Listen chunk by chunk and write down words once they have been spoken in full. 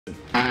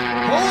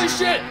Holy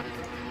shit!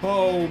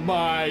 Oh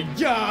my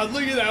god,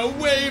 look at that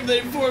wave.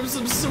 They formed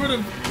some sort of...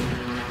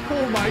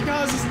 Oh my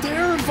god, this is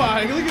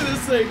terrifying. Look at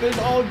this thing. They've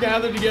all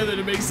gathered together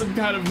to make some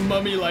kind of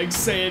mummy-like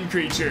sand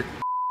creature.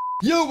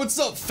 Yo, what's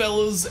up,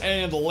 fellas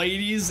and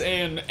ladies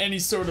and any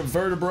sort of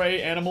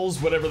vertebrate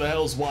animals, whatever the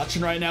hell's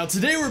watching right now.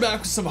 Today we're back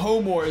with some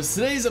Home Wars.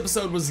 Today's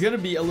episode was gonna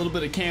be a little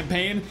bit of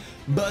campaign,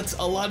 but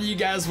a lot of you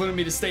guys wanted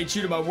me to stay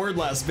true to my word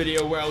last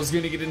video where I was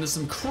gonna get into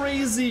some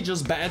crazy,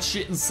 just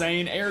batshit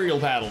insane aerial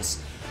battles.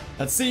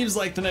 That seems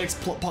like the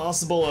next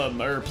possible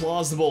or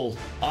plausible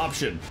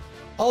option.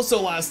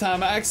 Also, last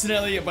time I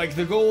accidentally, like,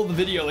 the goal of the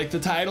video, like the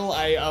title,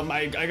 I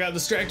got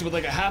distracted with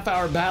like a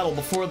half-hour battle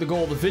before the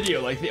goal of the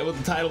video, like what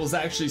the title was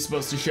actually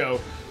supposed to show.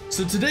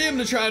 So today I'm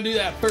gonna try and do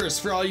that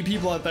first for all you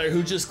people out there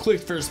who just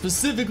clicked for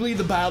specifically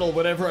the battle,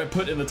 whatever I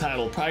put in the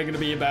title. Probably gonna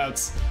be about,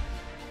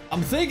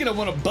 I'm thinking I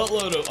want a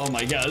buttload of, oh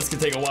my god, this could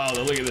take a while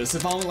though, look at this.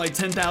 If I want like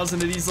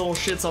 10,000 of these little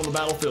shits on the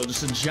battlefield,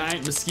 just a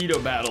giant mosquito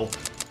battle.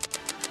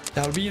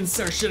 That would be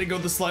insane. Or should I go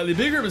with the slightly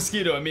bigger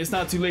mosquito? I mean, it's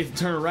not too late to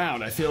turn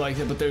around. I feel like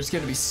it, but there's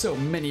gonna be so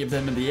many of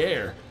them in the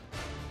air.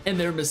 And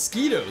they're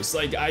mosquitoes.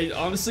 Like, I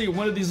honestly,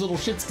 one of these little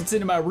shits gets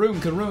into my room,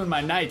 could ruin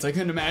my nights. I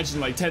couldn't imagine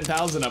like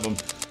 10,000 of them.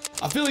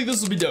 I feel like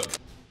this will be dope.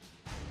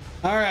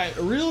 Alright,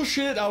 real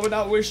shit, I would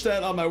not wish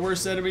that on my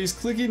worst enemies.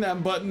 Clicking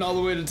that button all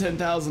the way to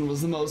 10,000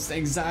 was the most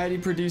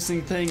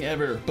anxiety-producing thing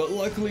ever. But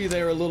luckily,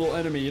 they're a little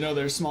enemy. You know,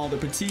 they're small, they're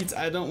petite.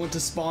 I don't want to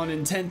spawn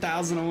in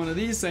 10,000 on one of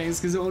these things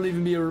because it won't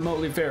even be a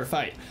remotely fair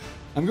fight.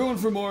 I'm going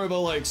for more of a,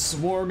 like,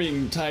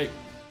 swarming type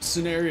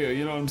scenario,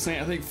 you know what I'm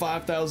saying? I think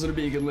 5,000 would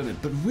be a good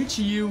limit. But which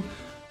of you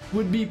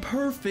would be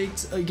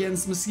perfect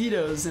against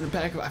mosquitoes in a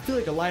pack of... I feel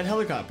like a light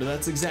helicopter.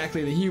 That's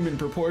exactly the human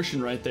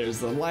proportion right there. It's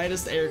the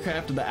lightest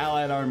aircraft of the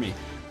Allied Army.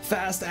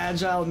 Fast,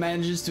 agile,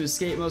 manages to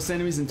escape most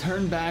enemies and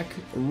turn back,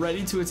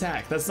 ready to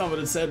attack. That's not what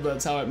it said, but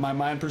that's how my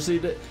mind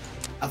perceived it.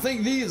 I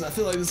think I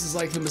feel like this is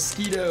like the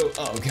mosquito.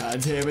 Oh,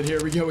 god damn it,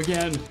 here we go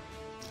again.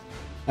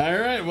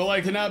 Alright, well,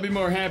 I cannot be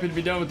more happy to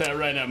be done with that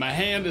right now. My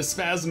hand is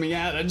spasming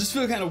out. I just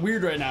feel kind of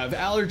weird right now. I have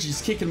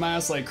allergies kicking my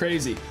ass like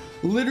crazy.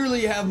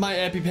 Literally have my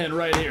EpiPen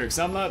right here, because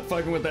I'm not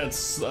fucking with that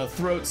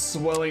throat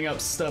swelling up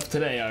stuff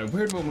today. Alright,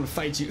 where do I want to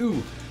fight you?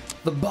 Ooh.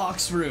 The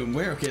box room.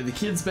 Where? Okay, the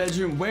kids'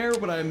 bedroom. Where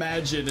would I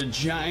imagine a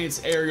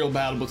giant aerial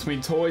battle between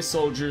toy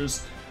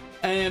soldiers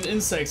and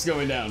insects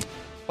going down?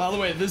 By the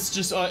way, this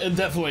just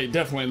definitely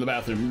in the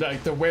bathroom.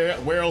 Like,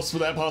 where else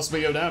would that possibly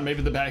go down?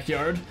 Maybe the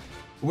backyard,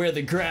 where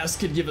the grass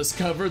could give us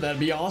cover. That'd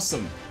be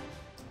awesome.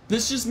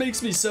 This just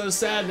makes me so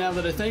sad now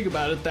that I think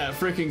about it that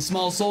freaking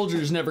Small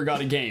Soldiers never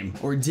got a game,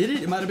 or did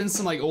it? It might have been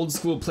some like old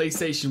school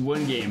PlayStation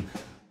 1 game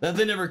that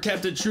they never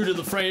kept it true to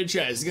the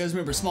franchise. You guys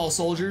remember Small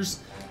Soldiers?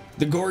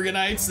 The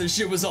Gorgonites, this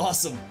shit was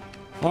awesome.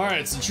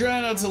 Alright, so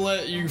try not to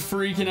let you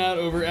freaking out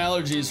over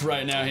allergies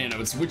right now, Hannah.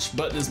 It's which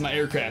button is my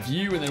aircraft?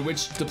 You, and then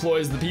which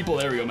deploys the people?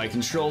 There we go, my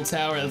control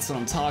tower, that's what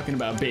I'm talking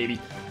about,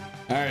 baby.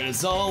 Alright,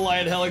 it's all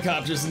light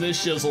helicopters in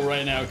this shizzle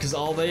right now, because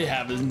all they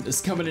have is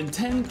coming in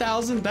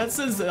 10,000. That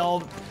says that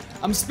all...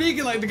 I'm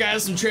speaking like the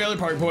guys from Trailer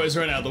Park Boys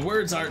right now. The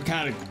words aren't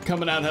kind of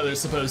coming out how they're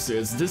supposed to.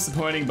 It's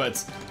disappointing,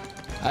 but...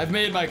 I've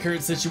made my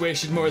current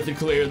situation more than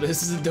clear.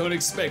 This is don't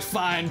expect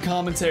fine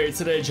commentary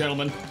today,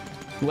 gentlemen.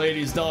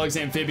 Ladies, dogs,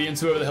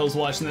 amphibians, whoever the hell's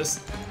watching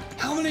this.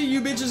 How many of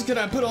you bitches could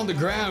I put on the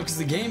ground? Because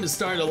the game is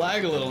starting to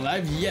lag a little, and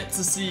I've yet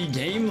to see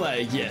game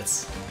lag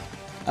yet.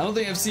 I don't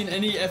think I've seen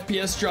any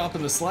FPS drop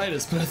in the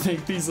slightest, but I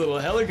think these little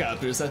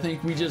helicopters, I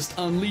think we just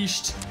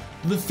unleashed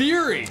the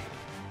fury.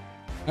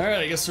 Alright,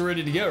 I guess we're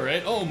ready to go,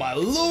 right? Oh my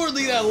lord,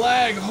 look at that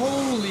lag.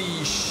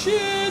 Holy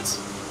shit.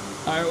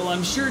 Alright, well,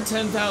 I'm sure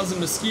 10,000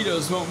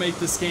 mosquitoes won't make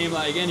this game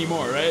lag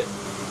anymore, right?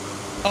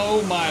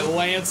 Oh my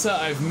Lanza,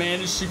 I've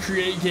managed to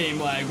create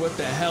game lag. What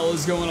the hell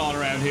is going on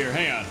around here?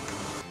 Hang on.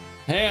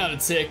 Hang on a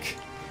tick.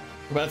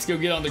 We're about to go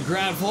get on the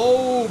ground.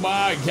 Oh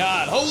my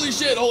god. Holy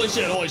shit, holy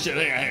shit, holy shit.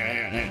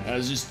 Hang on. That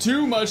was just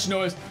too much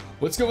noise.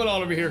 What's going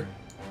on over here?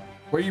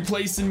 Where are you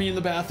placing me in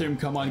the bathroom?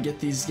 Come on, get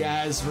these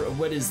guys.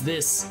 What is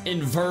this?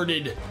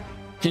 Inverted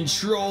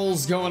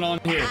controls going on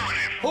here.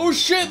 Oh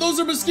shit, those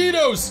are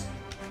mosquitoes.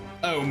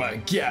 Oh my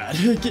god.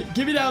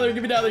 Get me down there,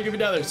 get me down there, get me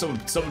down there.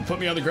 Someone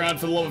put me on the ground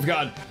for the love of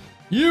God.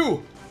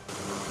 You!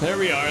 There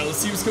we are. Let's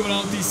see what's going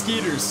on with these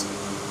skeeters.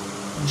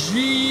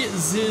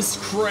 Jesus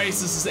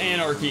Christ, this is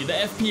anarchy. The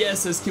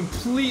FPS has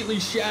completely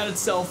shat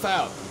itself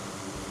out.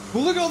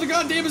 Well, look at all the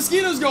goddamn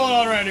mosquitoes going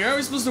on around here. How are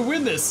we supposed to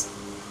win this?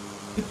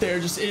 They're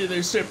just in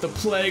there, strip the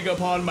plague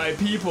upon my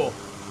people.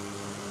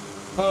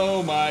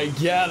 Oh my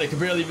god, I can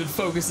barely even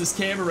focus this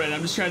camera right now.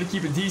 I'm just trying to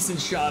keep a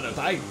decent shot of.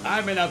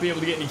 I may not be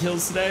able to get any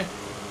kills today.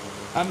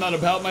 I'm not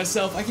about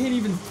myself. I can't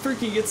even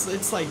freaking,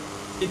 it's like,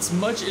 it's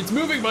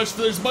moving much,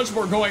 but there's much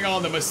more going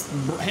on than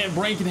my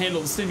brain can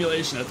handle the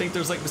stimulation. I think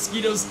there's like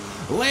mosquitoes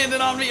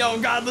landing on me.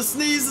 Oh god, the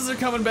sneezes are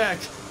coming back.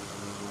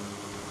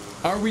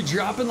 Are we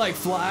dropping like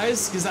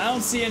flies? Because I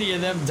don't see any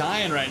of them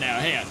dying right now.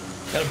 Hang on,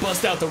 gotta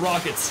bust out the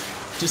rockets.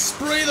 Just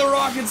spray the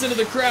rockets into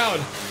the crowd.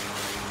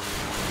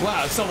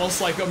 Wow, it's almost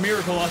like a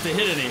miracle not to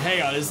hit any.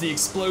 Hang on, is the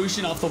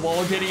explosion off the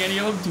wall getting any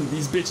of them? Dude,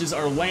 these bitches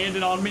are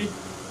landing on me.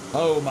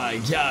 Oh my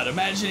god,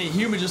 imagine a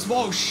human just,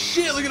 whoa,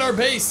 shit, look at our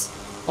base.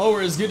 Oh,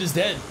 we're as good as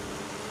dead.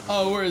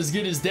 Oh, we're as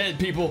good as dead,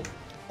 people.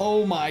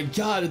 Oh my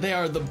god, they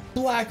are the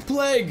Black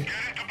Plague.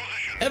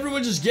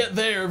 Everyone just get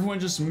there. Everyone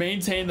just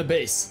maintain the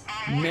base.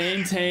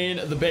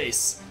 Maintain the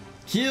base.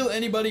 Kill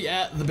anybody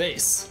at the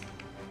base.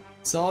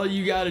 That's all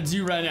you gotta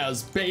do right now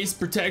is base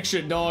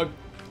protection, dog.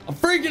 I'm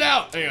freaking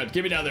out. Hang on,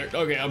 get me down there.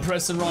 Okay, I'm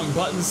pressing wrong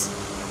buttons.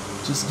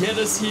 Just get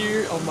us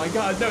here. Oh my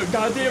god, no,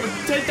 goddamn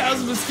it.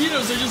 10,000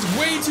 mosquitoes are just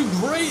way too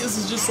great. This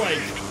is just like,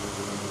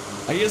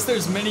 I guess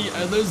there's many,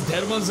 are those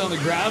dead ones on the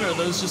ground, or are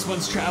those just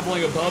ones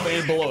traveling above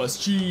and below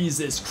us?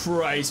 Jesus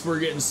Christ, we're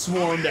getting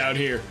swarmed out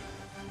here.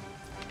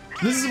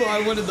 This is why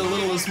I wanted the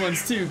littlest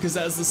ones too, because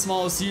as the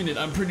smallest unit,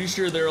 I'm pretty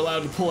sure they're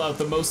allowed to pull out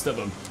the most of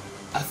them.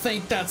 I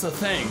think that's a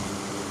thing.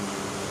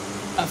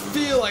 I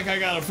feel like I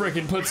gotta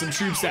frickin' put some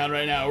troops down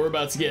right now. We're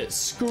about to get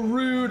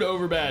screwed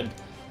over bad.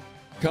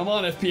 Come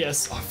on,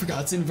 FPS. Oh, I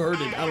forgot it's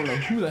inverted. I don't know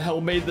who the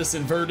hell made this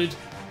inverted.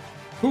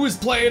 Who is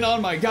playing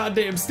on my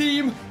goddamn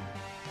Steam?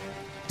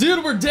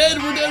 Dude, we're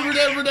dead, we're dead, we're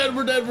dead, we're dead,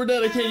 we're dead, we're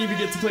dead. I can't even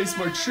get to place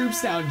more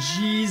troops down.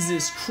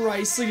 Jesus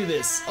Christ, look at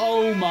this.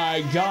 Oh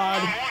my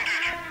god.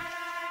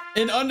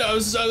 And I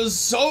was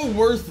so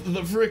worth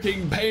the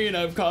freaking pain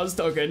I've caused.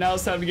 Okay, now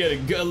it's time to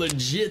get a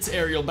legit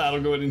aerial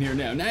battle going in here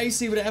now. Now you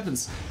see what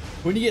happens.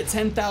 When you get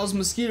 10,000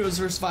 mosquitoes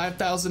versus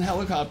 5,000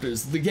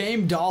 helicopters, the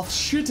game doth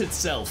shit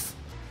itself.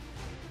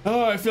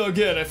 Oh, I feel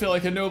good. I feel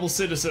like a noble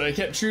citizen. I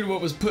kept true to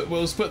what was put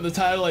in the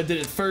title. I did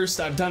it first.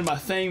 I've done my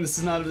thing. This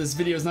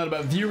video is not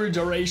about viewer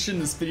duration.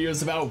 This video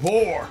is about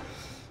war.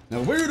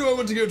 Now, where do I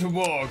want to go to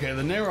war? Okay,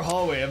 the narrow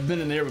hallway. I've been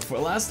in there before.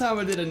 Last time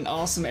I did an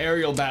awesome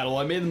aerial battle,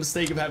 I made the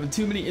mistake of having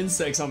too many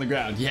insects on the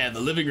ground. Yeah,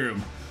 the living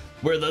room,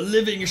 where the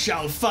living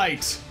shall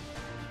fight.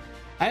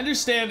 I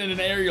understand in an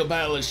aerial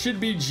battle it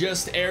should be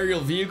just aerial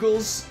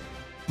vehicles,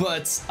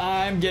 but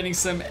I'm getting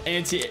some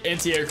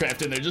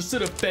anti-aircraft in there just to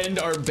defend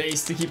our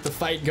base, to keep the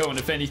fight going,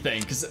 if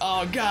anything. Because,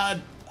 oh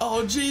god,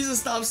 oh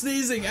Jesus, stop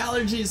sneezing,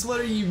 allergies, what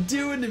are you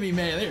doing to me,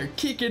 man? They're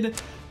kicking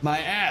my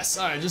ass.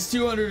 All right, just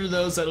 200 of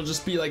those. That'll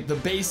just be like the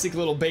basic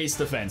little base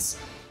defense.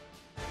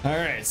 All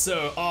right,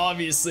 so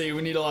obviously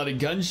we need a lot of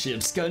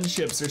gunships.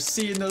 Gunships are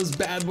seeing those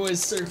bad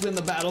boys circling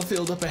the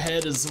battlefield up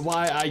ahead is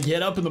why I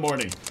get up in the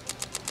morning.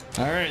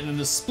 All right, and then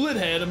the split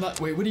head,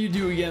 wait, what do you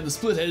do again? The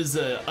split head is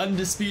the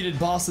undisputed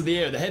boss of the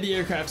air. The heavy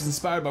aircraft is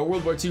inspired by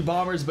World War II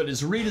bombers, but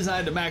is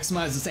redesigned to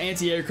maximize its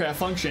anti-aircraft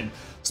function.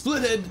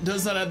 Split head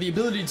does not have the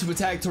ability to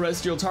attack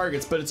terrestrial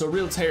targets, but it's a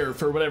real terror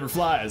for whatever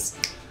flies.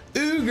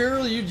 Ooh,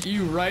 girl,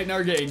 you right in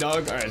our gang,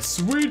 dog. All right,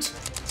 sweet.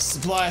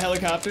 Supply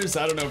helicopters.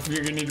 I don't know if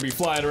you're gonna need to be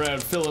flying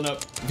around filling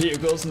up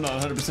vehicles. I'm not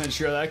 100%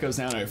 sure how that goes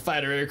down. All right,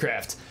 fighter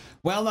aircraft.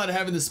 While not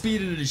having the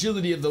speed and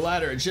agility of the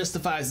latter, it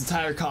justifies its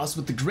higher cost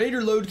with the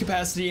greater load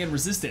capacity and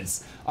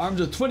resistance. Armed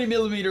with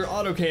 20mm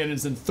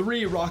autocannons and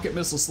 3 rocket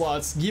missile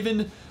slots,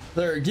 given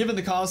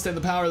the cost and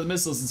the power of the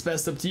missiles, it's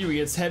best up to you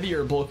against heavy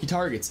or bulky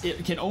targets.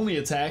 It can only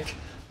attack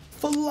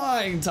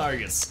flying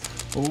targets.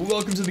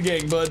 Welcome to the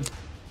gang, bud.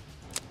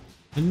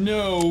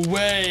 No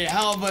way.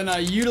 How have I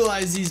not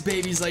utilized these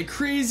babies like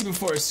crazy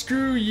before?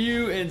 Screw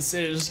you and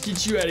just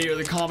get you out of here,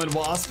 the common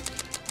wasp.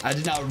 I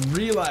did not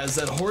realize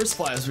that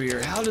horseflies were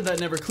here. How did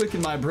that never click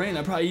in my brain?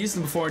 I probably used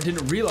them before and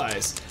didn't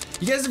realize.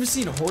 You guys ever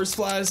seen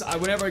horseflies?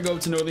 Whenever I go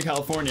up to Northern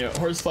California,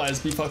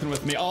 horseflies be fucking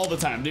with me all the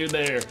time, dude.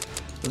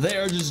 They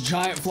are just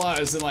giant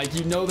flies, and like,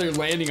 you know they're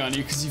landing on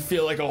you because you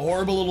feel like a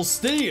horrible little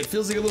sting. It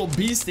feels like a little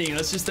bee sting, and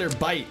that's just their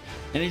bite.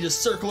 And they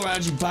just circle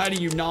around you, biting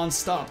you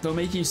non-stop. They'll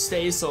make you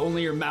stay so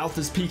only your mouth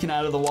is peeking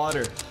out of the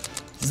water.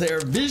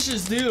 They're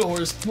vicious, dude.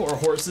 Poor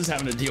horses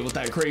having to deal with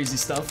that crazy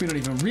stuff. We don't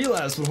even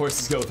realize what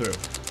horses go through.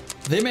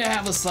 They may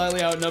have us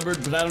slightly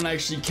outnumbered, but I don't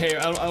actually care.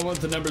 I don't want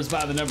the numbers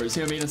by the numbers.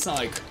 You know what I mean? It's not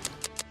like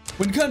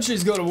when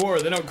countries go to war,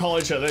 they don't call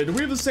each other, hey, do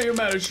we have the same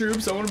amount of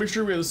troops? I want to make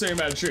sure we have the same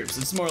amount of troops.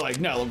 It's more like,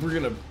 no, we're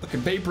gonna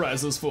fucking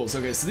vaporize those fools.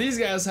 Okay, so these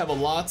guys have a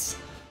lot.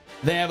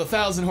 They have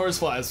 1,000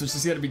 horseflies, which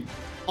is gonna be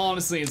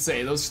honestly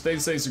insane. Those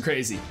things are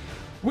crazy.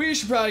 We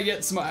should probably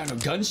get some, I don't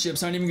know,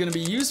 gunships aren't even gonna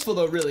be useful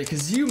though, really,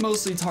 because you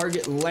mostly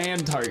target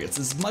land targets.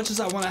 As much as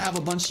I want to have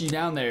a bunch of you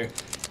down there,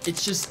 it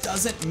just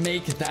doesn't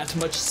make that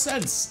much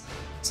sense.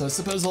 So I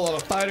suppose a lot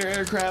of fighter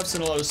aircrafts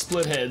and a lot of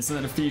split heads, and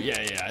then a few,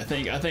 yeah, I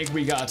think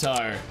we got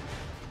our.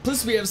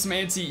 Plus we have some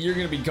you're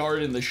gonna be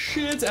guarding the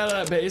shit out of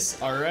that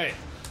base. All right,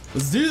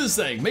 let's do this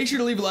thing. Make sure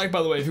to leave a like,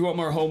 by the way, if you want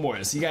more home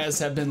wars. You guys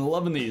have been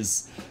loving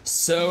these,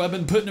 so I've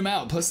been putting them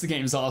out. Plus the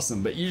game's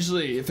awesome, but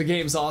usually if a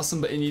game's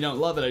awesome and you don't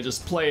love it, I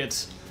just play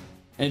it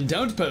and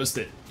don't post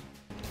it.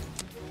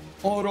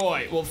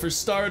 Alright, well for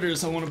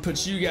starters, I want to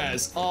put you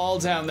guys all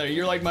down there.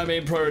 You're like my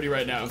main priority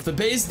right now. If the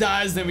base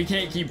dies, then we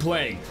can't keep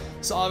playing.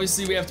 So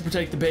obviously we have to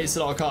protect the base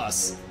at all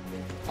costs.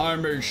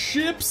 Armored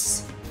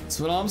ships,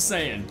 that's what I'm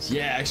saying.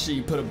 Yeah,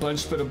 actually put a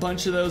bunch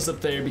of those up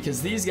there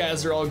because these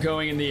guys are all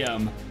going in the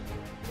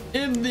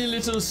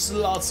little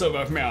slots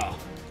over here.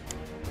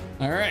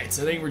 Alright,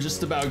 so I think we're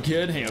just about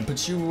good. Hang on,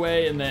 put you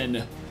away and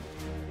then,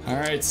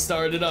 alright,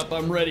 start it up.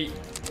 I'm ready.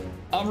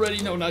 I'm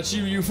ready. No, not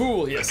you, you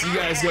fool. Yes, you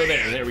guys go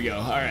there. There we go.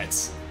 All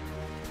right.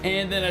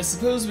 And then I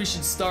suppose we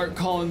should start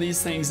calling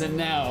these things in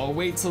now.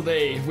 Wait till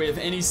they have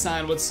any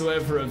sign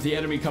whatsoever of the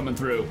enemy coming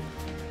through.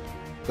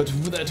 But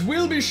that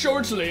will be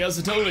shortly, as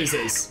it always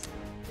is.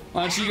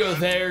 Why don't you go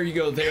there, you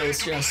go there,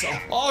 let's just...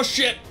 Oh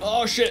shit,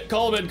 oh shit,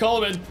 call him in,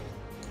 call him in.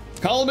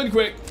 Call him in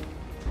quick.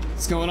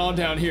 What's going on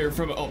down here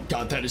from... Oh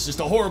god, that is just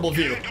a horrible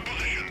view.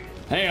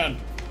 Hang on,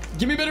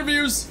 give me better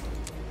views.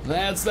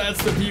 That's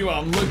the view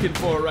I'm looking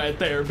for right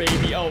there,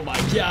 baby. Oh my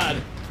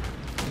god.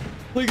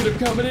 Look at him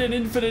coming in,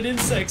 infinite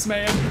insects,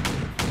 man.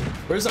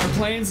 Where's our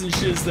planes and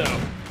shiz, though?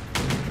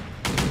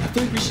 I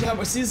think we should have...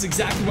 See, this is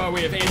exactly why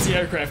we have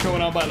anti-aircraft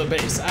going on by the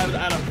base. I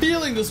had a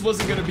feeling this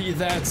wasn't going to be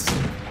that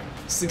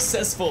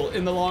successful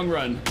in the long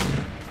run.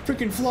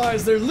 Freaking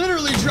flies, they're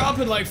literally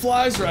dropping like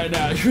flies right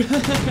now.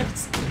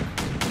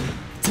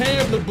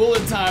 Damn, the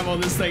bullet time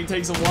on this thing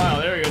takes a while.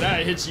 There we go, now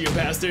I hit you, you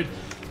bastard.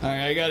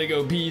 Alright, I gotta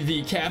go be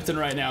the captain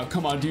right now.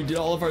 Come on, dude, did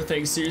all of our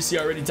things seriously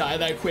already die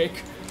that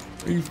quick?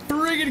 Are you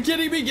friggin'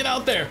 kidding me? Get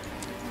out there.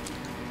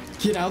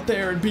 Get out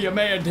there and be a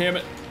man, damn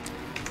it.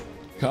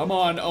 Come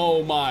on.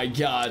 Oh my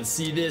god.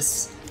 See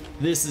this?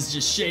 This is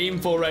just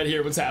shameful right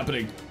here. What's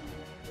happening?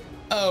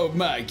 Oh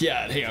my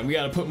god. Hang on. We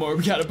gotta put more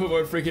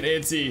freaking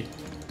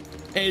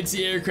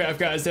anti-aircraft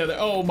guys down there.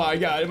 Oh my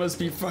god. It must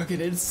be fucking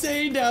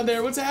insane down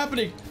there. What's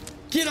happening?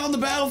 Get on the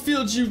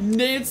battlefield, you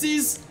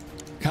Nancy's.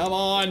 Come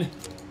on.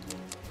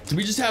 Do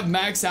we just have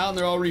max out and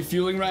they're all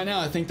refueling right now?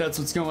 I think that's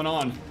what's going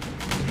on.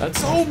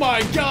 That's, oh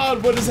my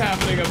god, what is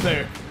happening up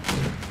there?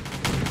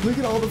 Look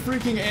at all the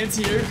freaking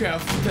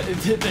anti-aircraft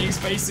things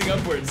facing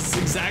upwards. This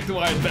is exactly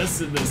why I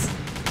invested in this.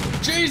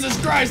 Jesus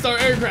Christ, our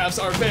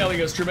aircrafts are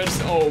failing us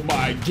tremendously. Oh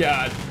my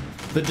god.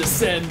 The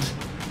descend.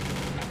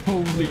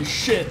 Holy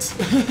shit.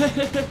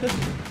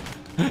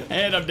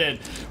 And I'm dead.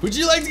 Would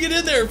you like to get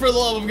in there for the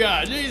love of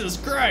God? Jesus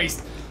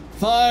Christ.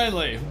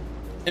 Finally.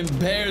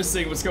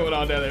 Embarrassing what's going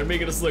on down there.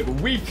 Making us look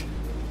weak.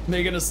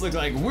 Making us look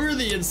like we're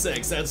the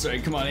insects. That's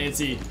right. Come on,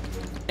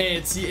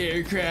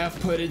 anti-aircraft,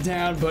 put it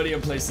down, buddy.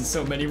 I'm placing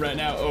so many right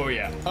now. Oh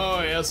yeah,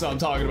 that's what I'm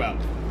talking about.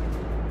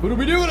 What are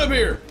we doing up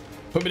here?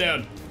 Put me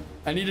down.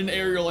 I need an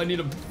aerial. I need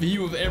a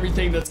view of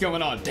everything that's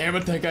going on. Damn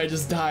it, that guy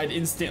just died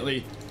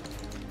instantly.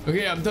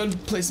 Okay, I'm done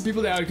placing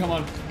people down. Come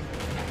on.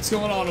 What's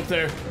going on up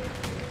there?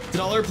 Did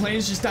all our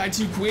planes just die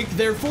too quick?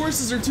 Their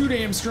forces are too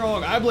damn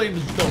strong. I blame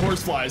the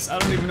horseflies. I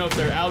don't even know if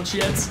they're out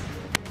yet.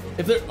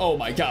 If they're... Oh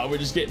my god, we're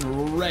just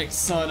getting wrecked,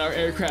 son. Our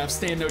aircraft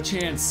stand no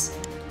chance.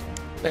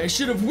 I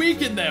should have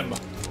weakened them. I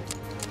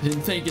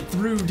didn't think it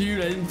through, dude.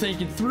 I didn't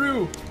think it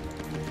through.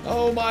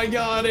 Oh my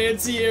god,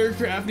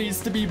 anti-aircraft needs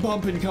to be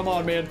bumping. Come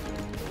on, man.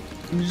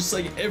 I'm just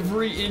like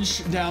every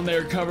inch down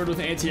there covered with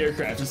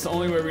anti-aircraft. It's the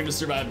only way we're gonna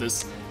survive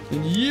this.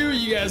 And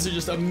you guys are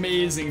just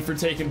amazing for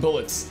taking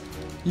bullets.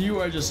 You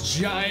are just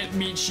giant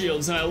meat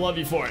shields, and I love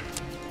you for it.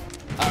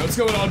 Alright, what's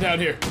going on down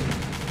here?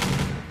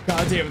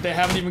 God damn it, they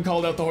haven't even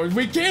called out the horse.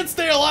 We can't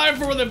stay alive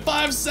for more than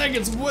 5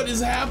 seconds. What is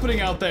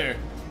happening out there?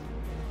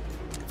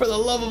 For the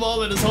love of all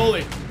that is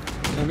holy.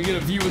 Let me get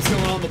a view of what's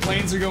going on. The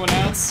planes are going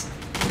out.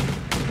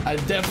 I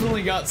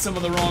definitely got some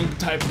of the wrong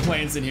type of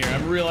planes in here.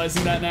 I'm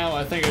realizing that now.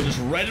 I think I just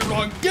read it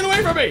wrong. Get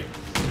away from me!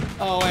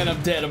 Oh, and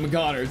I'm dead. I'm a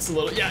goner. It's a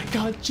little... Yeah,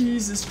 God,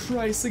 Jesus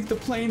Christ. Like, the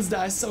planes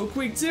die so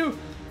quick, too.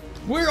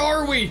 Where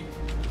are we?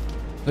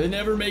 They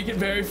never make it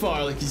very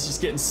far. Like, he's just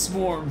getting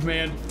swarmed,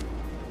 man.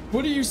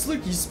 What are you,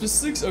 Slick? You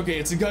specifics? Okay,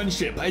 it's a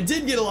gunship. I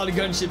did get a lot of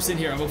gunships in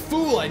here. I'm a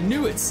fool. I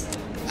knew it.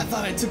 I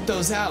thought I took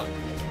those out.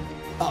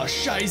 Oh,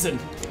 shizen.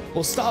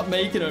 Well, stop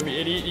making them, you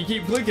idiot. You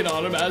keep clicking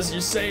on them as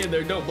you're saying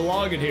they don't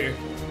belong in here.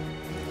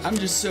 I'm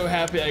just so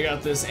happy I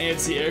got this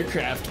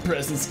anti-aircraft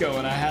presence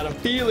going. I had a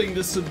feeling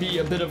this would be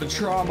a bit of a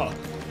trauma.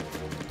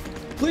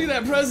 Look at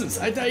that presence.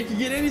 I thought you could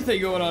get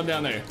anything going on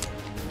down there.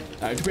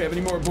 All right, do we have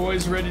any more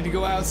boys ready to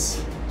go out?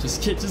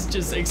 Just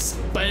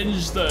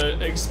expunge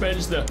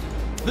the.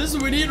 This is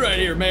what we need right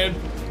here, man.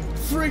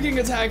 Freaking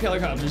attack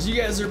helicopters. You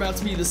guys are about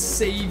to be the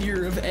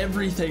savior of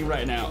everything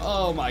right now.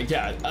 Oh my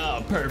god.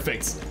 Oh,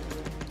 perfect.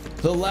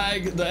 The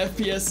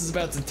FPS is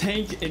about to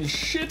tank and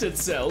shit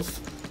itself.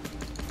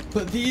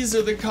 But these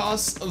are the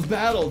costs of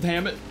battle,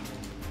 damn it.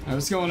 Alright,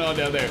 what's going on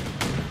down there?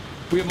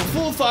 We have a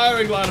full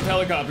firing line of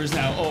helicopters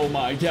now. Oh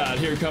my god,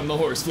 here come the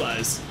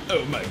horseflies.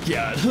 Oh my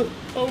god.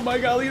 Oh my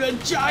god, look at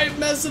that giant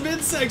mess of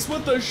insects.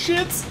 What the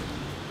shit?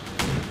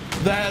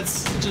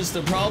 That's just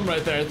a problem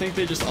right there. I think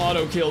they just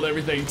auto-killed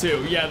everything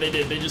too. Yeah, they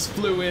did. They just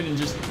flew in and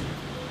just...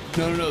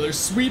 No, they're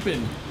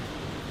sweeping.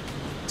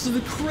 So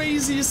the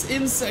craziest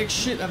insect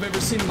shit I've ever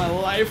seen in my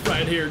life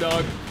right here,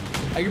 dog.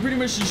 I can pretty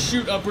much just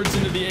shoot upwards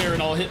into the air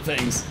and I'll hit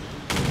things.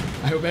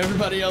 I hope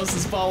everybody else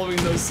is following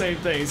those same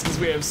things because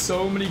we have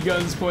so many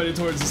guns pointed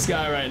towards the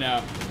sky right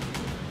now.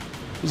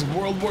 This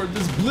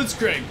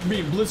Blitzkrieg,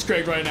 being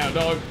Blitzkrieg right now,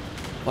 dog.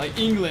 Like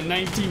England,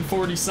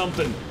 1940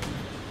 something.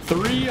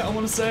 3, I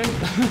want to say.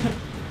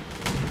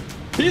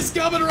 He's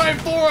coming right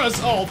for us.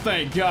 Oh,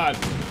 thank God.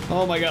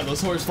 Oh my God,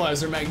 those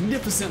horseflies are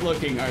magnificent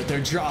looking. All right, they're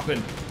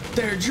dropping.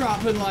 They're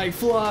dropping like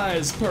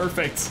flies.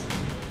 Perfect.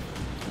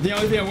 The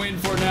only thing I'm waiting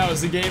for now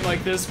is a game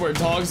like this where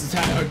dogs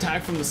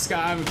attack from the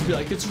sky and we can be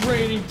like, it's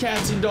raining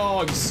cats and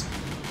dogs.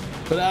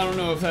 But I don't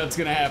know if that's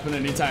gonna happen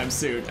anytime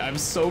soon. I'm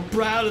so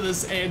proud of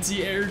this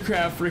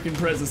anti-aircraft freaking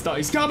presence.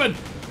 He's coming!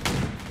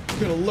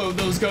 Gonna load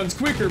those guns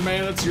quicker,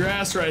 man. That's your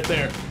ass right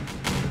there.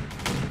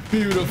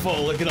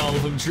 Beautiful. Look at all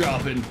of them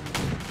dropping.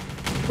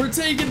 We're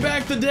taking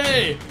back the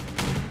day.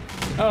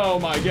 Oh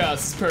my gosh,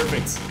 this is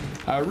perfect.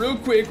 Real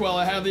quick, while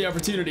I have the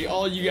opportunity,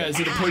 all you guys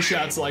need to push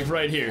out to like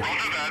right here.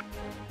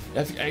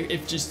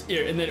 If just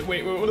here, and then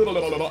wait,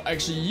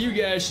 actually you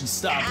guys should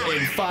stop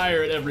and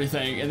fire at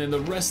everything, and then the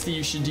rest of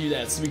you should do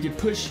that, so we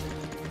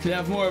could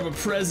have more of a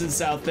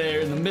presence out there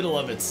in the middle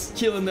of it,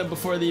 killing them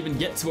before they even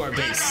get to our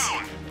base.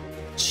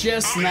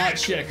 Chess, not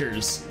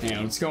checkers. Hang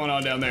on, what's going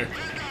on down there?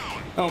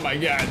 Oh my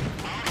god.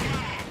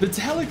 The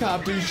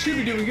helicopters should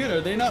be doing good. Are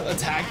they not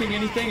attacking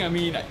anything? I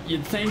mean,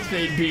 you'd think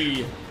they'd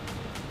be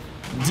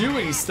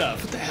doing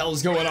stuff. What the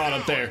hell's going on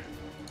up there?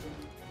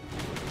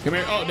 Come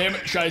here. Oh, damn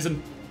it,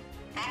 Shizen.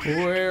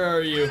 Where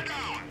are you?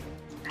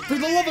 For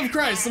the love of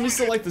Christ, let me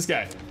select this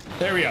guy.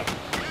 There we go.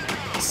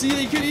 See,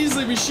 they could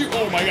easily be shooting.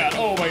 Oh my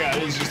god,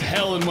 it is just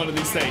hell in one of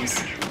these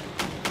things.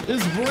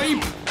 It's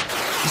rape.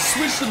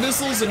 Switch the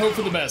missiles and hope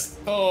for the best.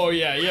 Oh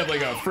yeah, you have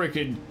like a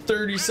freaking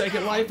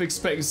 30-second life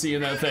expectancy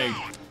in that thing.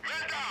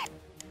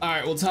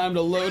 Alright, well, time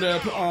to load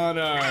up on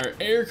our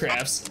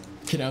aircrafts.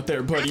 Get out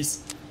there,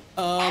 buddies.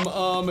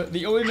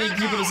 The only thing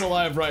keeping us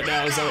alive right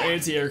now is our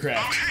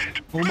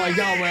anti-aircraft. Oh my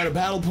god, we're out of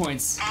battle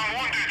points.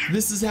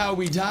 This is how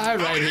we die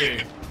right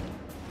here.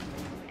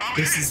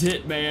 This is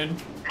it, man.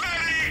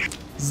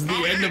 This is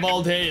the end of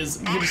all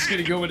days. I'm just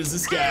gonna go in as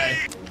this guy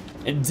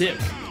and dip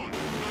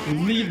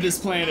and leave this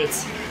planet.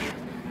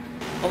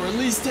 Or at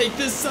least take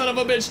this son of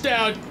a bitch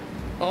down.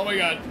 Oh my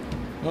god.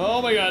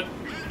 Oh my god.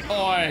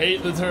 Oh, I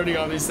hate the turning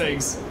on these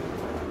things.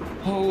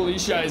 Holy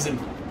shizen.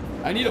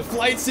 I need a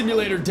flight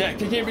simulator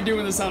deck. I can't be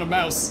doing this on a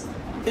mouse.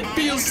 It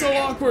feels so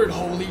awkward.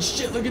 Holy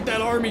shit, look at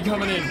that army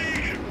coming in.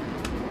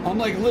 I'm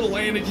like little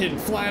Anakin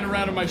flying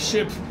around in my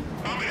ship.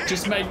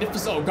 Just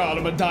magnificent. Oh god,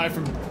 I'm gonna die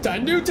from...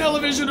 New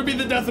television will be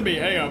the death of me.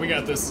 Hang on, we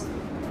got this.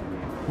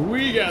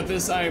 We got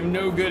this. I am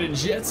no good in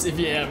jets, if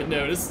you haven't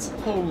noticed.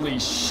 Holy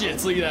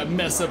shit, look at that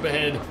mess up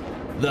ahead.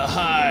 The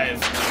Hive.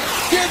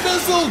 Get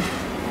missiled!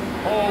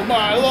 Oh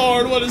my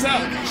lord, what is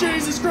that?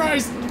 Jesus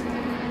Christ!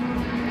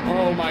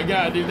 Oh my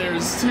god, dude,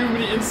 there's too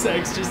many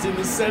insects just in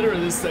the center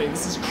of this thing.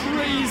 This is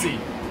crazy.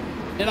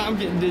 And I'm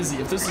getting dizzy.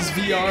 If this is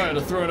VR, I'd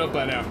have thrown up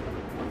by now.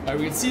 Alright,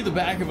 we can see the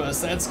back of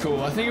us. That's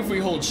cool. I think if we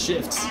hold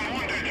shift,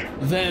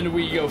 then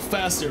we go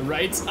faster,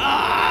 right?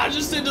 Ah,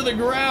 just into the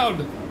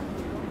ground.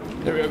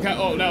 There we go.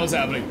 Oh, now what's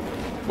happening?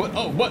 What?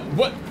 Oh, what?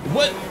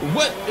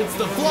 It's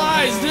the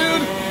flies,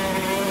 dude!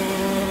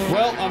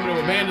 Well, I'm gonna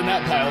abandon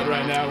that pilot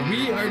right now.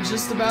 We are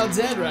just about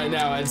dead right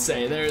now, I'd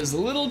say. There's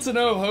little to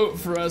no hope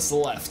for us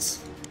left.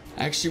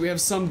 Actually, we have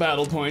some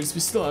battle points.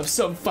 We still have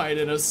some fight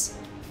in us.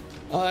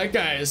 Oh, that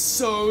guy is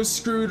so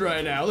screwed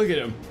right now. Look at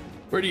him.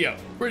 Where'd he go?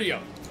 Where'd he go?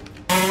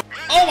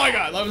 Oh my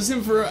god, that was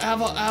him for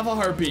half a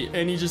heartbeat,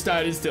 and he just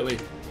died instantly.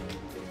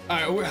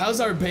 Alright, how's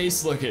our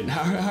base looking?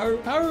 How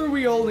are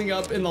we holding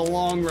up in the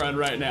long run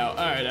right now?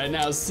 Alright, I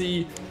now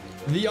see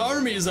the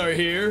armies are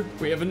here.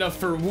 We have enough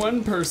for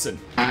one person.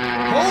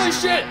 Holy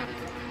shit!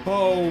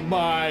 Oh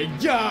my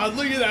god,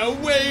 look at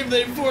that wave.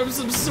 They formed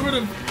some sort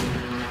of...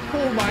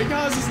 Oh my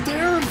god, this is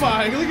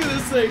terrifying. Look at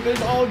this thing.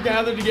 They've all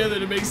gathered together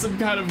to make some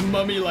kind of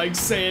mummy-like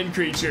sand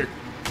creature.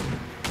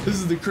 This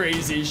is the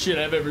craziest shit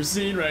I've ever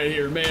seen right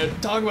here, man.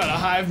 Talk about a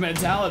hive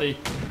mentality.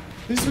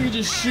 At least we can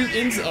just shoot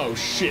into... Oh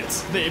shit,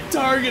 they've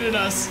targeted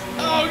us.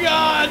 Oh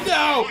god,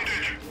 no!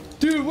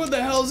 Dude, what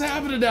the hell is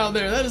happening down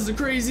there? That is the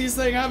craziest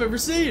thing I've ever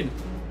seen.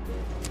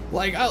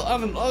 Like, I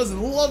was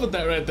in love with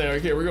that right there.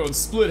 Okay, we're going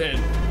split head.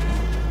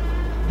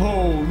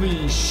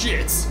 Holy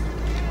shit.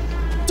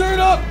 Turn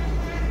up!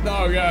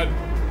 Oh god,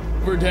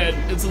 we're dead.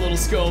 It's a little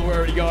skull. We're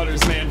already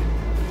goners, man.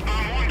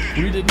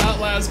 We did not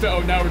last.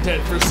 Oh, now we're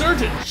dead for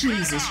certain.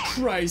 Jesus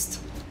Christ.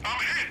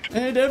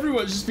 And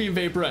everyone's just being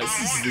vaporized.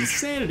 This is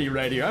insanity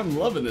right here. I'm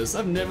loving this.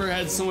 I've never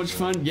had so much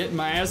fun getting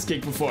my ass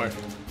kicked before.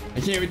 I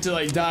can't wait to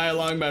like die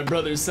along my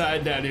brother's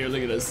side down here.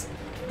 Look at this.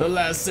 The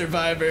last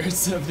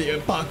survivors of the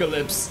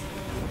apocalypse.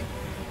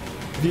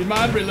 If you'd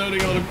mind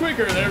reloading a little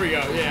quicker, there we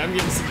go. Yeah, I'm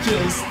getting some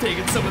kills,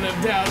 taking some of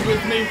them down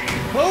with me.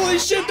 Holy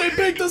shit, they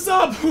picked us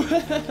up!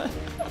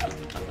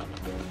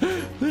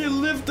 They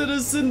lifted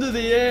us into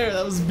the air.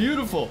 That was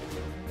beautiful.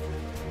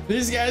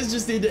 These guys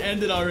just need to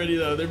end it already,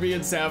 though. They're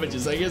being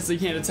savages. I guess they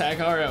can't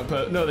attack our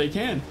outpost. No, they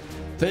can.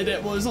 They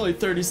did. Well, there's only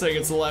 30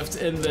 seconds left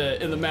in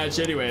the match,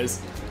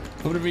 anyways.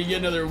 I'm gonna be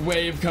getting another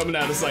wave coming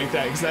at us like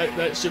that, because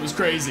that shit was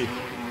crazy.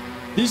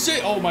 These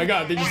shit. Oh my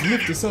god, they just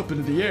lift us up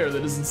into the air.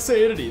 That is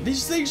insanity.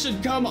 These things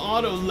should come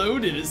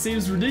auto-loaded. It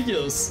seems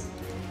ridiculous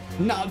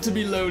not to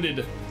be loaded.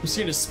 I'm just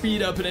gonna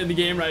speed up and end the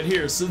game right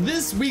here. So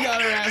this, we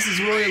got our asses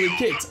royally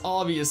kicked,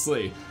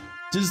 obviously.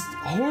 Just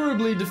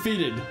horribly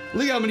defeated.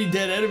 Look how many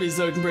dead enemies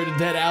though compared to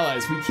dead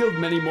allies. We killed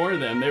many more of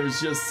them. There was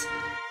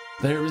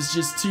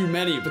just too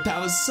many. But that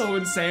was so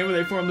insane when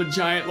they formed a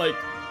giant like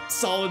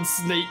solid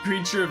snake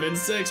creature of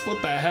insects.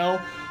 What the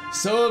hell?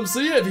 So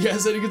yeah, if you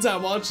guys had a good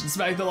time watching,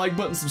 smack the like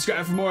button,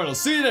 subscribe for more, and I'll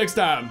see you next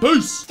time.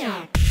 Peace!